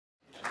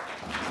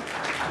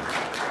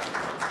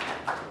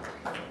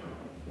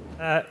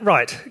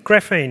Right,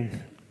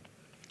 graphene.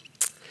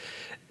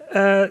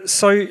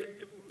 So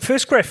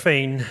First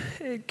Graphene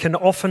can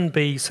often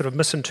be sort of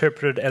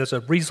misinterpreted as a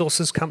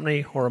resources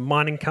company or a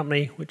mining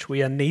company, which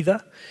we are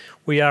neither.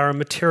 We are a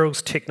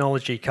materials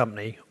technology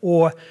company,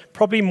 or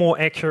probably more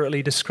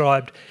accurately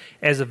described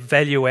as a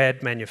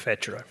value-add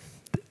manufacturer.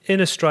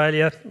 In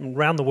Australia,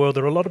 around the world,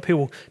 there are a lot of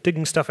people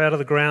digging stuff out of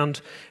the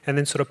ground and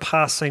then sort of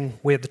passing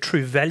where the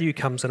true value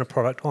comes in a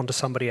product onto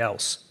somebody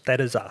else.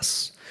 That is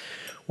us.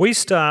 We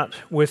start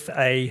with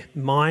a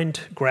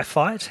mined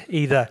graphite,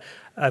 either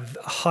a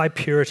high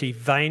purity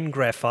vein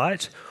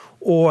graphite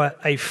or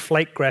a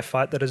flake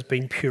graphite that has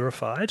been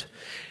purified.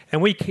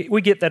 And we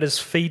get that as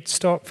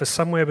feedstock for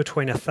somewhere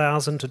between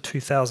 $1,000 to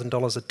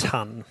 $2,000 a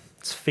tonne.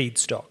 It's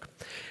feedstock.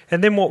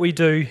 And then what we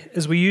do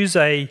is we use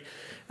a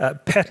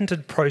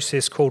patented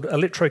process called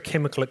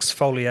electrochemical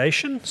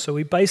exfoliation. So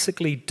we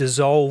basically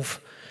dissolve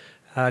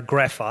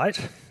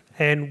graphite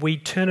and we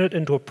turn it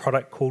into a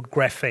product called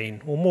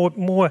graphene, or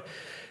more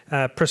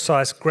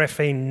precise,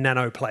 graphene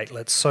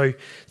nanoplatelets. So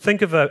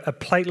think of a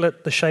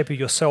platelet the shape of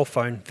your cell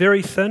phone,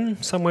 very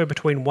thin, somewhere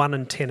between 1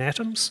 and 10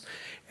 atoms,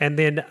 and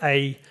then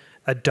a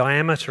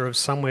diameter of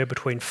somewhere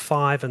between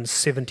 5 and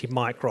 70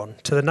 micron.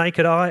 To the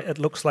naked eye, it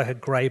looks like a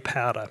grey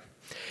powder.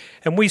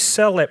 And we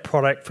sell that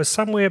product for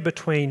somewhere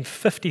between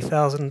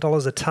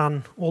 $50,000 a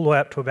tonne all the way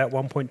up to about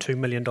 $1.2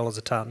 million a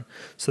tonne.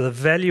 So the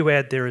value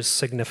add there is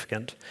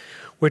significant.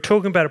 We're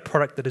talking about a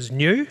product that is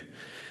new.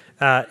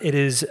 It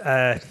is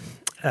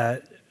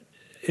not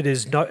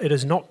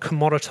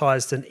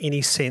commoditized in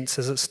any sense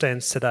as it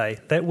stands today.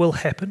 That will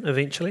happen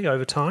eventually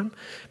over time,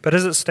 but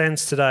as it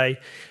stands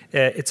today,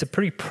 it's a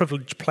pretty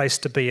privileged place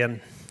to be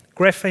in.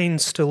 Graphene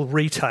still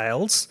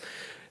retails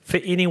for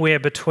anywhere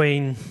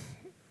between,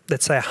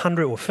 let's say,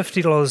 $100 or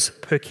 $50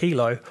 per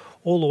kilo,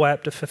 all the way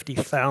up to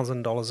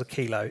 $50,000 a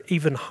kilo,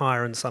 even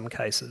higher in some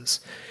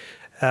cases.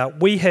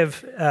 We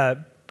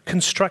have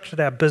constructed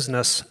our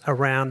business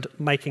around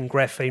making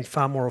graphene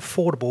far more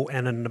affordable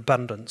and in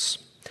abundance.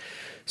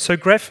 So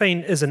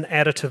graphene is an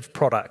additive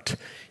product.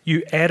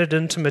 You add it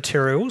into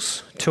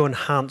materials to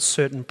enhance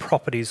certain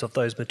properties of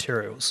those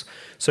materials.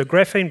 So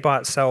graphene by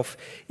itself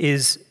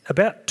is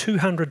about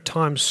 200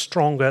 times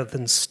stronger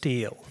than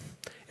steel.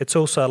 It's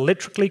also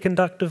electrically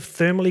conductive,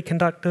 thermally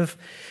conductive.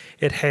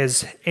 It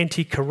has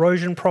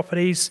anti-corrosion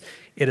properties.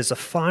 It is a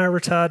fire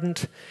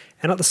retardant.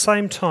 And at the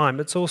same time,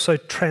 it's also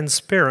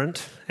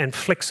transparent and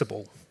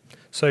flexible.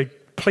 So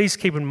please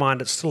keep in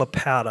mind it's still a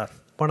powder.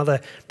 One of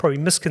the probably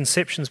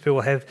misconceptions people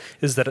have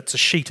is that it's a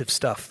sheet of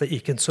stuff that you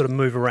can sort of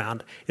move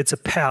around. It's a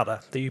powder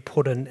that you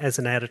put in as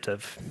an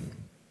additive.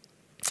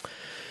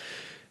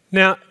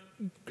 Now,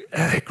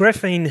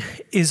 graphene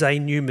is a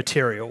new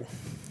material.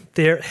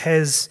 There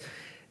has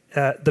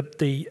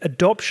the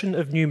adoption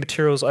of new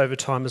materials over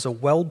time is a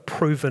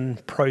well-proven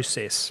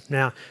process.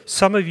 Now,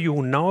 some of you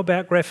will know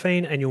about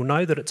graphene and you'll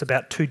know that it's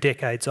about 2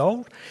 decades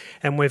old,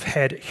 and we've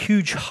had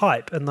huge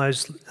hype in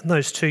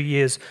those 2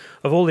 years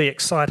of all the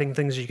exciting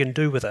things you can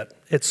do with it.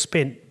 It's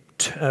spent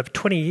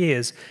 20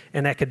 years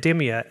in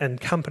academia and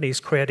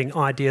companies creating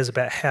ideas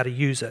about how to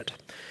use it.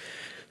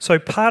 So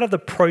part of the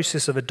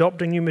process of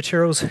adopting new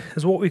materials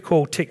is what we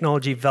call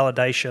technology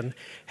validation.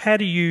 How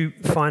do you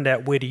find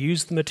out where to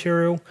use the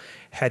material?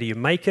 How do you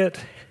make it?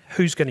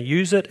 Who's going to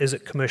use it? Is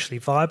it commercially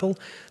viable?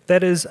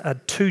 That is a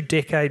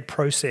 2-decade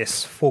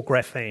process for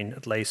graphene,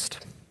 at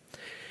least.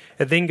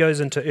 It then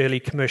goes into early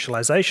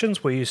commercializations,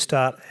 where you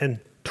start and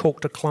talk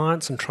to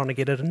clients and trying to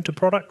get it into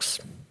products.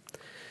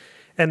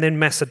 And then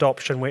mass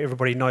adoption, where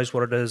everybody knows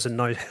what it is and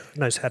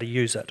knows how to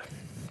use it.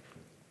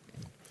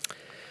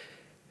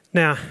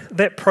 Now,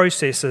 that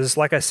process is,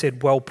 like I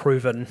said, well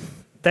proven.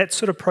 That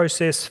sort of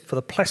process for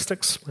the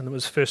plastics, when it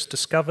was first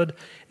discovered,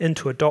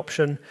 into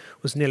adoption,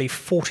 was nearly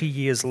 40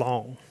 years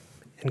long.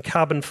 In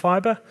carbon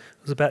fibre,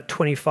 it was about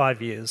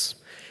 25 years.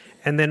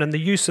 And then in the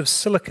use of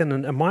silicon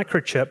and a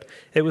microchip,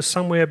 it was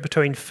somewhere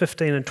between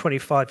 15 and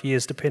 25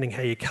 years, depending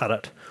how you cut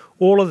it.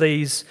 All of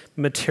these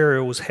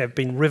materials have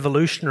been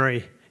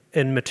revolutionary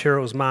in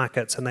materials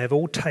markets, and they've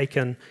all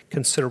taken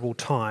considerable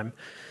time.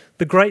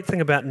 The great thing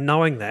about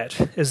knowing that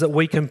is that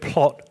we can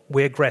plot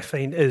where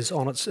graphene is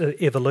on its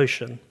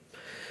evolution.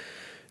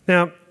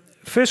 Now,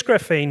 First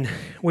Graphene,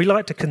 we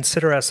like to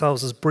consider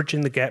ourselves as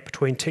bridging the gap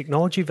between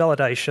technology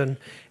validation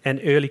and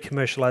early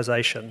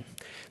commercialization.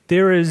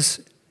 There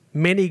is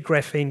many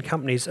graphene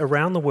companies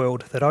around the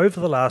world that over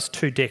the last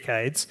 2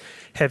 decades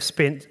have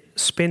spent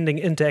spending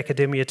into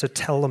academia to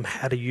tell them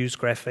how to use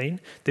graphene.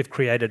 They've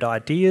created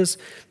ideas.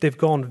 They've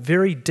gone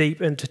very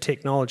deep into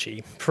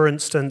technology. For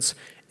instance,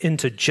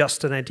 into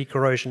just an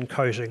anti-corrosion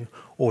coating,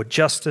 or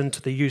just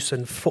into the use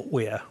in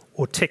footwear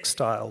or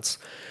textiles.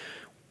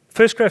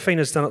 First Graphene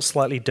has done it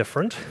slightly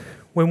different.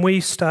 When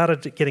we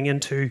started getting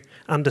into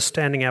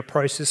understanding our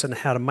process and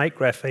how to make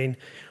graphene,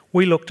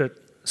 we looked at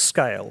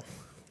scale.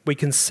 We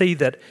can see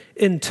that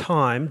in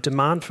time,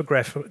 demand for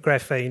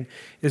graphene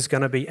is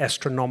going to be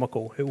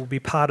astronomical. It will be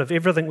part of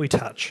everything we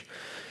touch.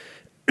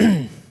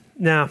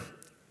 Now,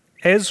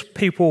 As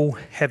people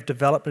have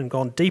developed and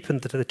gone deep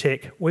into the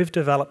tech, we've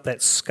developed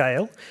that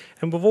scale,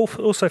 and we've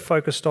also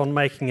focused on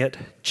making it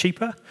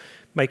cheaper,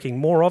 making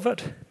more of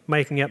it,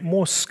 making it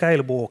more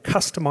scalable or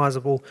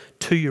customizable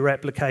to your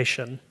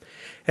application.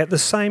 At the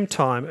same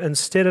time,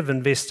 instead of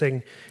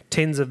investing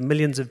tens of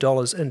millions of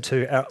dollars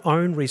into our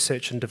own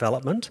research and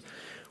development,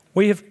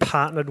 we have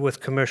partnered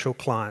with commercial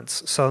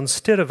clients. So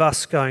instead of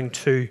us going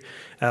to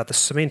the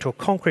cement or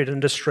concrete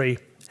industry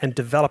and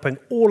developing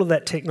all of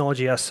that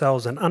technology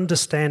ourselves and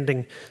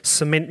understanding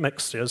cement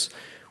mixtures,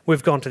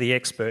 we've gone to the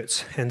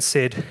experts and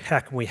said, how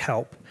can we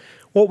help?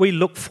 What we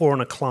look for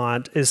in a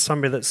client is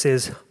somebody that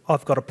says,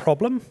 I've got a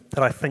problem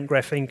that I think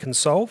graphene can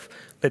solve,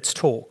 let's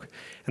talk.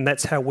 And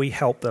that's how we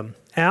help them.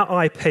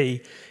 Our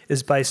IP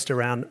is based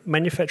around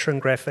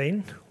manufacturing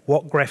graphene,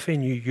 what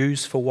graphene you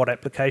use for what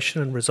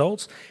application and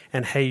results,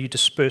 and how you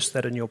disperse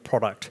that in your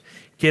product.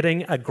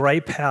 Getting a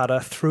grey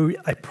powder through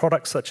a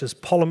product such as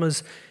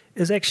polymers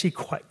is actually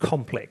quite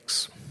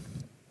complex.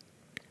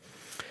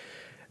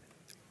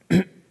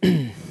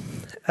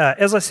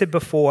 As I said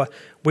before,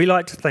 we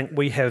like to think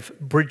we have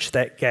bridged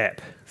that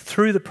gap.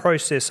 Through the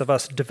process of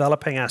us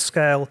developing our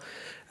scale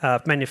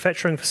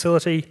manufacturing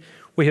facility,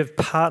 we have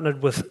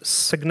partnered with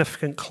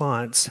significant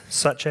clients,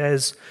 such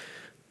as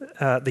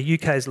the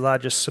UK's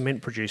largest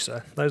cement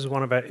producer. Those are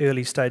one of our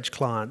early stage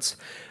clients.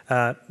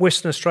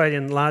 Western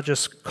Australian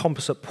largest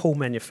composite pool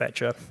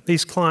manufacturer.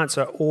 These clients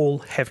all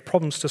have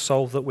problems to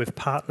solve that we've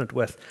partnered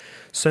with.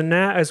 So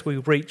now as we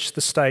reach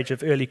the stage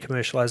of early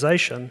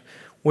commercialisation,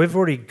 we've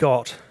already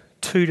got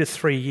 2 to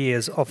 3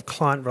 years of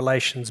client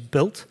relations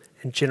built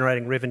and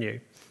generating revenue.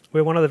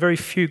 We're one of the very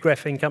few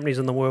graphene companies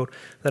in the world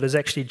that is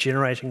actually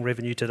generating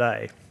revenue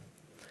today.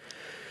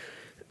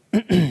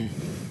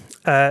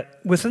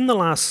 Within the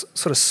last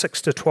sort of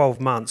 6 to 12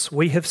 months,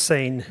 we have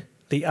seen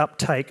the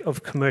uptake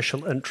of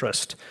commercial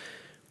interest.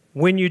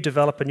 When you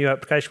develop a new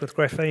application with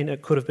graphene,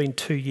 it could have been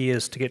 2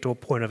 years to get to a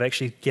point of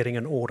actually getting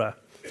an order.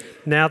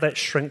 Now that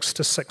shrinks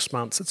to 6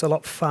 months. It's a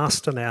lot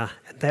faster now,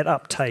 and that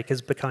uptake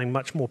is becoming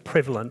much more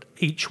prevalent.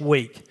 Each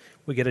week,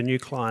 we get a new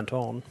client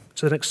on.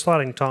 It's an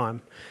exciting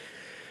time.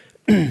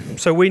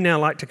 So we now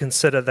like to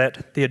consider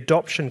that the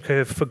adoption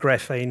curve for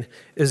graphene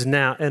is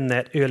now in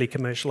that early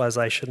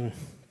commercialisation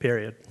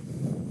period.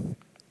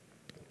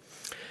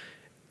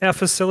 Our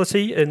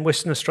facility in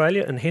Western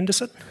Australia, in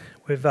Henderson,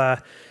 we've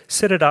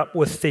set it up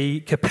with the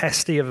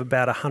capacity of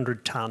about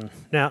 100 tonne.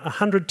 Now,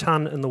 100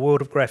 tonne in the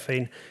world of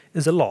graphene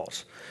is a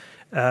lot.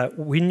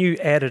 When you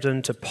add it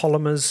into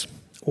polymers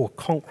or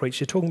concretes,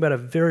 you're talking about a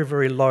very,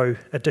 very low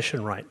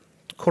addition rate,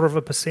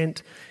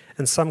 0.25%.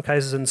 In some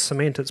cases in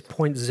cement, it's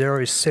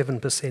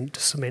 0.07% to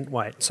cement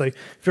weight. So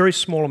very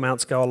small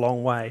amounts go a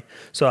long way.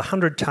 So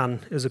 100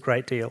 tonne is a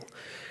great deal.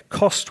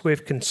 Cost,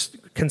 we've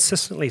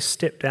consistently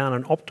stepped down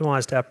and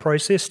optimised our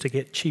process to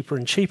get cheaper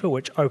and cheaper,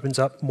 which opens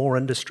up more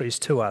industries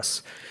to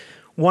us.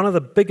 One of the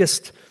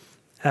biggest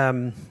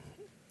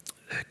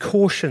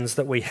cautions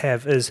that we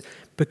have is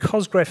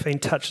because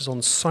graphene touches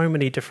on so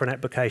many different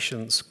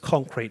applications,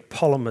 concrete,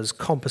 polymers,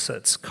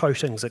 composites,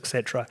 coatings,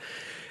 etc.,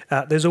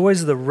 there's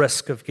always the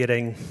risk of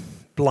getting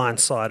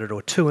blindsided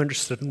or too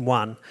interested in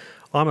one.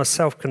 I'm a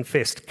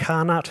self-confessed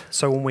car nut,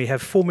 so when we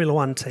have Formula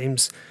One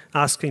teams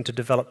asking to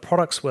develop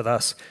products with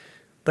us,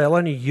 they'll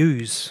only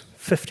use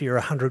 50 or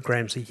 100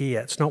 grams a year.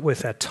 It's not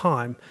worth our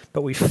time,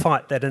 but we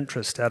fight that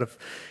interest out of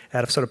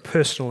sort of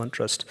personal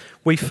interest.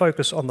 We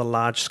focus on the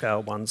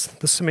large-scale ones,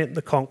 the cement,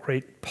 the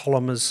concrete,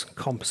 polymers,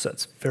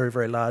 composites, very,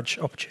 very large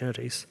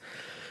opportunities.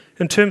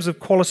 In terms of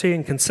quality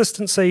and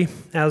consistency,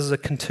 ours is a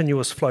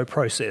continuous flow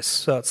process.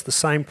 So it's the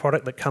same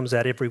product that comes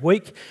out every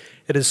week.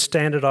 It is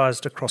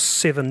standardised across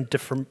 7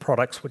 different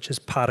products, which is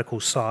particle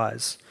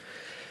size.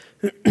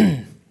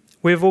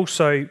 We've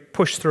also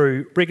pushed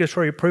through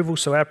regulatory approval,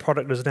 so our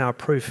product is now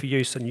approved for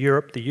use in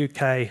Europe, the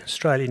UK,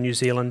 Australia, New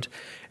Zealand,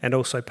 and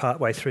also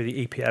partway through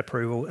the EPA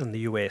approval in the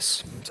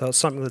US. So it's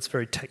something that's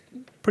very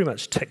pretty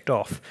much ticked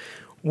off.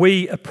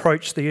 We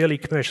approach the early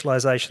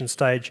commercialisation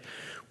stage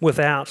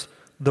without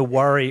the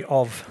worry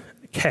of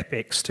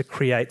CapEx to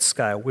create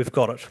scale. We've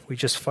got it. We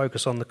just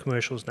focus on the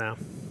commercials now.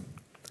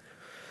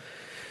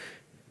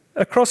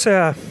 Across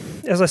our,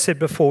 as I said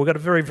before, we've got a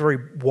very, very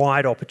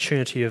wide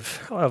opportunity of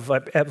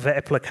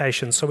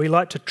applications, so we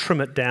like to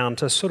trim it down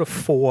to sort of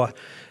four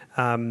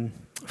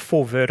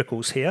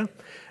verticals here.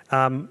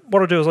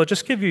 What I'll do is I'll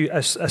just give you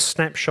a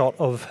snapshot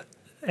of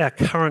our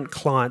current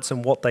clients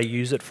and what they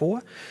use it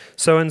for.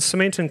 So in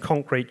cement and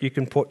concrete, you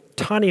can put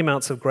tiny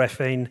amounts of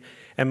graphene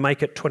and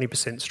make it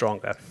 20%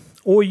 stronger.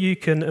 Or you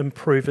can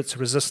improve its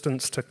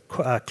resistance to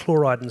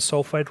chloride and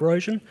sulfate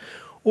erosion,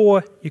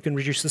 or you can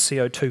reduce the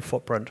CO2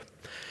 footprint.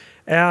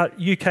 Our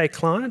UK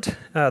client,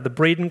 the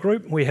Breeden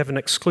Group, we have an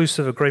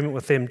exclusive agreement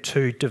with them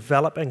to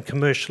develop and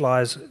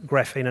commercialise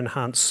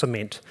graphene-enhanced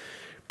cement.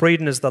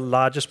 Breeden is the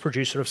largest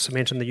producer of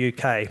cement in the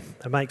UK.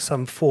 They make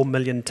some 4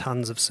 million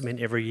tonnes of cement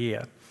every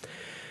year.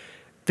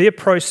 Their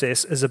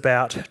process is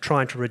about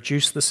trying to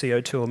reduce the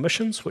CO2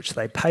 emissions, which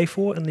they pay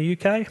for in the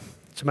UK,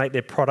 to make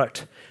their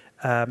product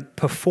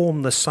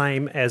perform the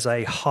same as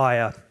a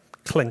higher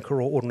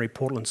clinker or ordinary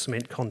Portland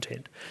cement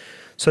content.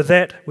 So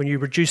that, when you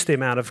reduce the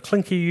amount of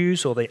clinker you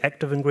use or the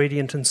active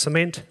ingredient in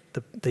cement,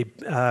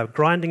 the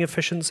grinding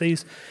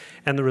efficiencies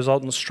and the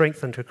resultant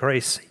strength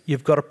increase,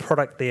 you've got a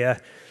product there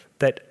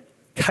that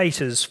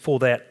caters for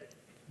that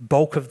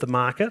bulk of the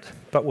market,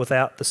 but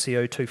without the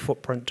CO2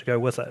 footprint to go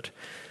with it.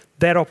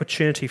 That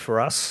opportunity for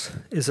us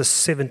is a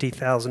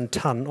 70,000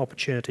 tonne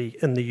opportunity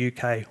in the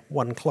UK,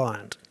 one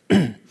client.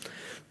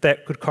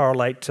 That could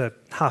correlate to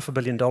 $500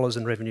 million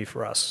in revenue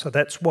for us. So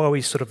that's why we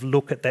sort of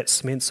look at that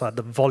cement side.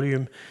 The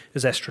volume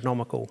is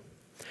astronomical.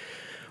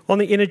 On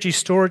the energy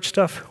storage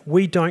stuff,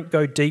 we don't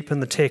go deep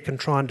in the tech and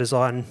try and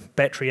design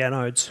battery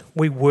anodes.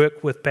 We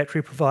work with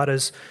battery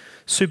providers,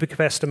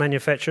 supercapacitor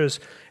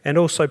manufacturers, and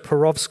also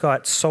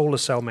perovskite solar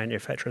cell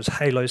manufacturers,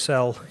 Halo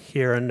Cell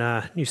here in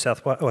up in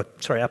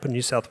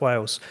New South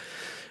Wales.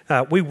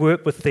 We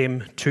work with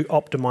them to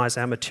optimise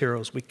our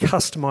materials. We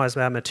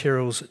customise our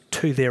materials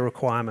to their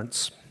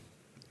requirements.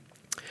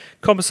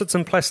 Composites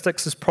and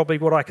plastics is probably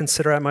what I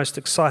consider our most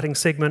exciting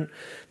segment.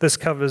 This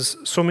covers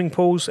swimming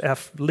pools. Our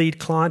lead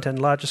client and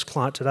largest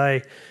client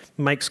today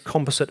makes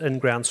composite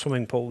in-ground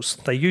swimming pools.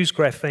 They use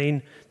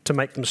graphene to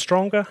make them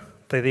stronger.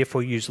 They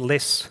therefore use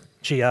less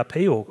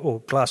GRP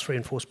or glass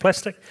reinforced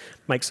plastic,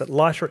 makes it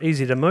lighter,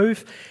 easy to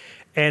move,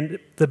 and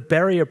the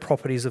barrier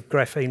properties of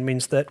graphene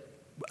means that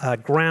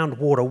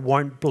groundwater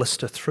won't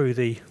blister through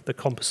the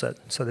composite.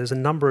 So there's a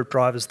number of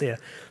drivers there.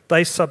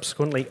 They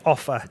subsequently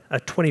offer a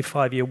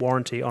 25-year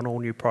warranty on all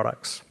new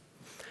products.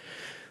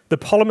 The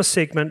polymer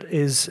segment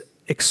is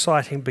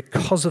exciting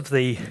because of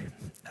the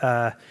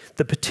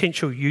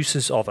potential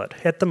uses of it.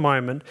 At the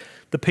moment,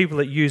 the people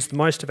that use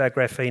most of our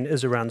graphene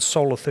is around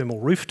solar thermal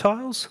roof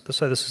tiles.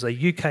 So this is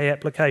a UK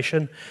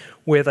application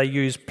where they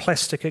use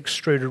plastic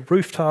extruded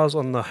roof tiles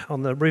on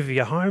the roof of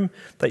your home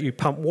that you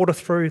pump water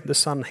through, the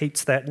sun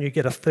heats that, and you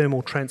get a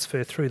thermal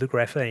transfer through the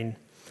graphene.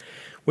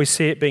 We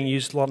see it being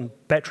used a lot in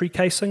battery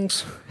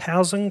casings,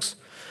 housings.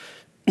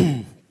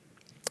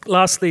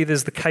 Lastly,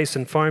 there's the case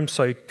and foam,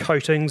 so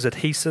coatings,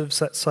 adhesives,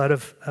 that side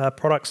of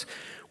products.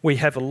 We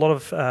have a lot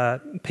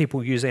of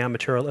people using our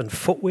material in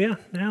footwear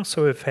now,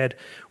 so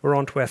we're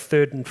on to our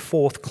third and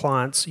fourth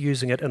clients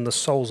using it in the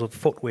soles of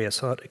footwear,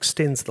 so it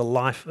extends the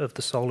life of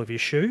the sole of your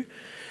shoe.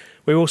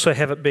 We also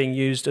have it being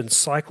used in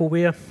cycle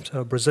wear,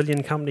 so a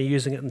Brazilian company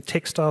using it in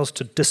textiles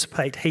to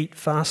dissipate heat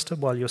faster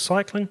while you're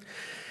cycling.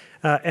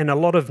 And a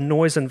lot of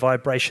noise and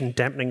vibration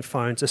dampening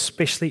foams,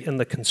 especially in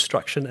the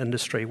construction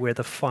industry where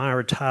the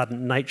fire retardant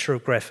nature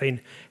of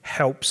graphene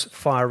helps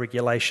fire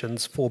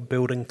regulations for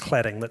building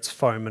cladding that's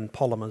foam and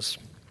polymers.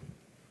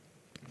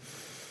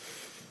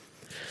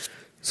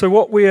 So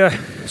what we're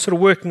sort of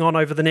working on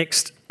over the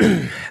next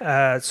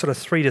sort of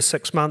 3 to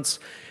 6 months,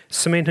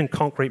 cement and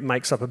concrete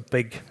makes up a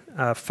big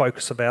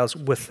focus of ours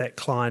with that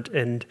client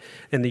in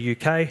the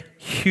UK.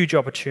 Huge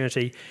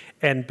opportunity,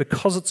 and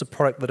because it's a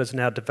product that is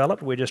now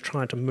developed, we're just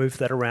trying to move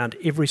that around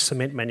every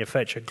cement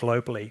manufacturer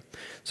globally.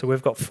 So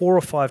we've got 4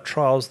 or 5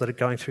 trials that are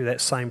going through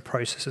that same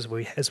process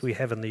as we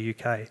have in the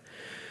UK.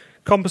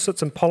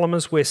 Composites and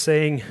polymers, we're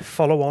seeing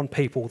follow-on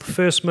people. The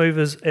first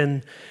movers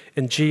in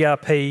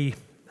GRP,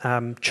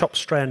 chop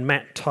strand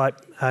mat type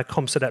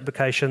composite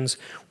applications,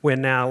 we're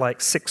now like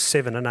 6,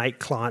 7 and 8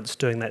 clients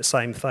doing that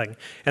same thing.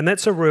 And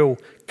that's a real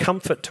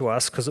comfort to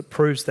us because it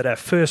proves that our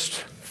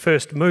first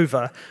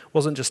mover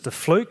wasn't just a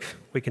fluke.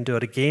 We can do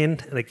it again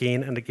and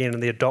again and again,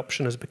 and the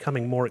adoption is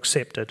becoming more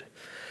accepted.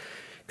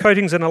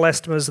 Coatings and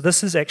elastomers,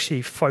 this is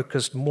actually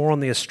focused more on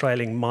the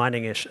Australian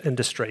mining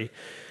industry.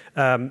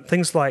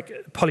 Things like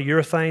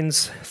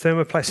polyurethanes,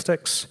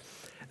 thermoplastics,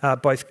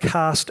 both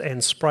cast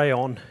and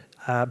spray-on,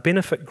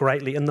 benefit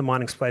greatly in the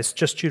mining space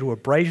just due to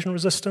abrasion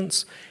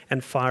resistance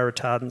and fire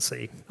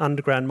retardancy.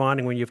 Underground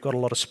mining, when you've got a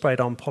lot of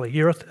sprayed-on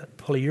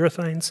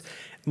polyurethanes,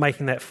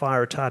 making that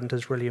fire retardant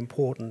is really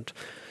important.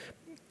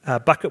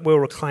 Bucket wheel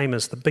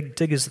reclaimers, the big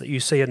diggers that you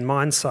see in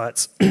mine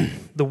sites,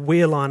 the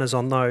wear liners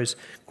on those,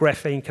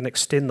 graphene can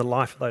extend the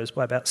life of those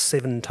by about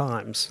 7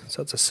 times,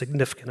 so it's a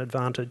significant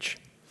advantage.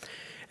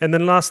 And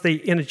then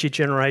lastly, energy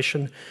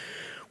generation.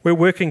 We're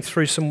working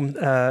through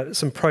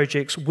some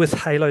projects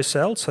with Halo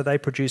Cell, so they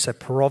produce a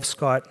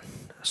perovskite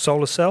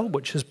solar cell,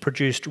 which is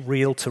produced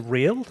reel to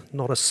reel,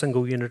 not a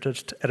single unit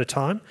at a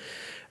time.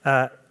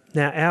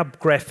 Now, our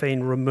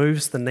graphene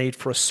removes the need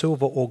for a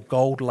silver or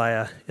gold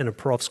layer in a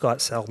perovskite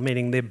cell,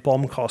 meaning their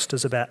BOM cost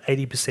is about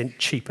 80%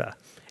 cheaper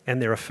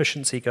and their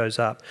efficiency goes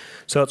up.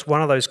 So it's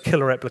one of those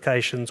killer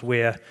applications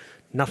where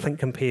nothing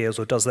compares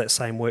or does that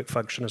same work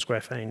function as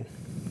graphene.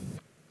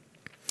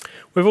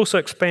 We've also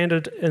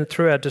expanded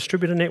through our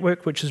distributor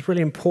network, which is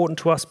really important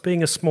to us.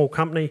 Being a small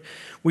company,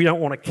 we don't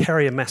want to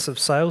carry a massive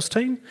sales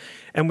team,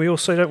 and we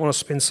also don't want to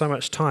spend so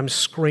much time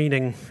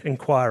screening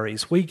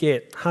inquiries. We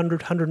get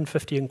 100,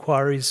 150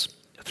 inquiries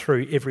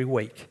through every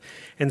week,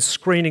 and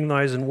screening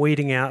those and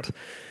weeding out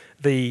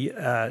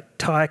the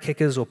tyre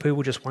kickers or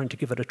people just wanting to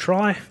give it a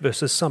try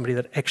versus somebody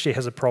that actually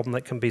has a problem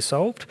that can be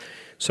solved.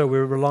 So we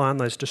rely on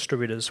those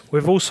distributors.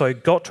 We've also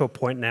got to a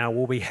point now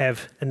where we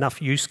have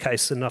enough use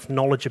cases, enough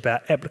knowledge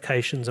about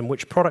applications and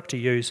which product to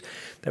use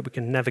that we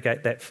can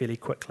navigate that fairly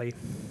quickly.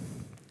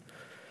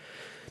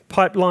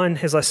 Pipeline,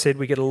 as I said,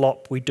 we get a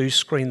lot. We do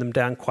screen them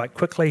down quite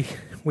quickly.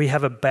 We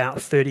have about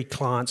 30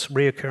 clients,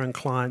 reoccurring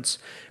clients,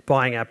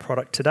 buying our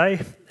product today,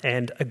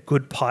 and a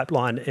good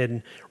pipeline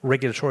in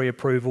regulatory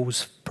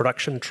approvals,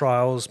 production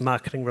trials,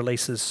 marketing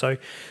releases. So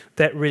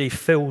that really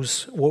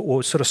fills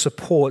or sort of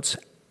supports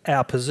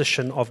our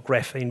position of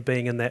graphene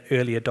being in that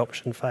early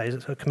adoption phase,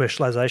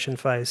 commercialization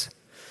phase.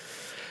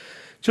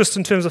 Just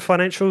in terms of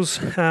financials,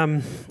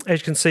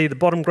 as you can see, the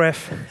bottom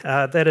graph,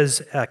 that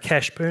is our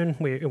cash burn.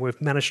 We've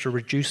managed to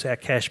reduce our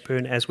cash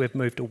burn as we've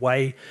moved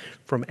away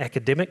from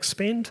academic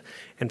spend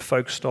and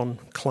focused on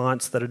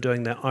clients that are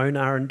doing their own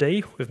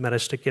R&D. We've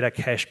managed to get our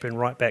cash burn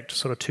right back to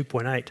sort of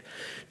 2.8,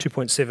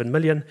 2.7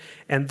 million,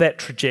 and that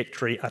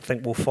trajectory, I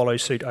think, will follow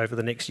suit over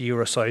the next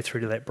year or so through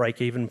to that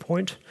break-even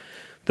point.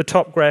 The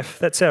top graph,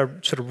 that's our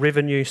sort of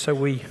revenue. So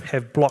we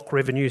have block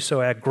revenue,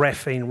 so our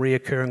graphene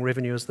reoccurring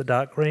revenue is the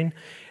dark green,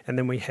 and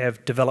then we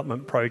have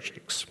development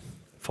projects,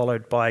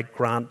 followed by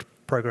grant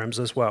programs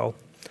as well.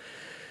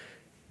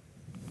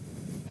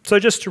 So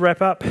just to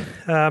wrap up,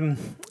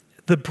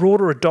 the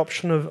broader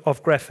adoption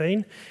of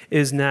graphene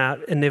is now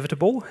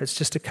inevitable. It's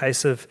just a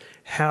case of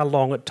how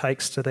long it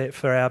takes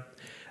for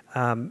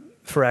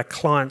our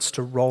clients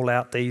to roll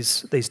out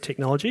these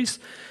technologies.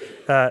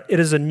 It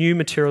is a new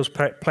materials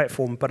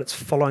platform, but it's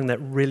following that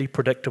really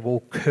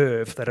predictable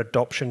curve, that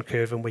adoption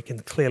curve, and we can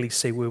clearly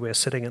see where we're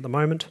sitting at the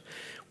moment.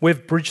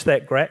 We've bridged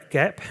that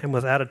gap and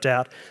without a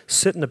doubt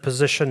sit in a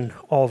position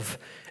of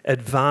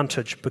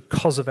advantage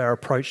because of our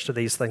approach to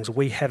these things.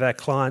 We have our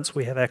clients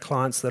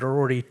that are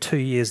already 2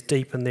 years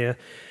deep in their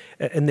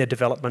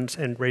development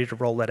and ready to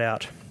roll that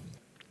out.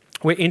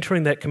 We're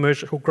entering that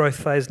commercial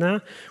growth phase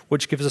now,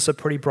 which gives us a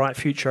pretty bright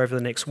future over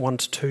the next 1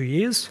 to 2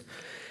 years.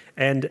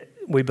 And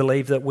we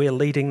believe that we're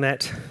leading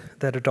that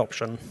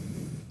adoption.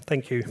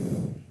 Thank you.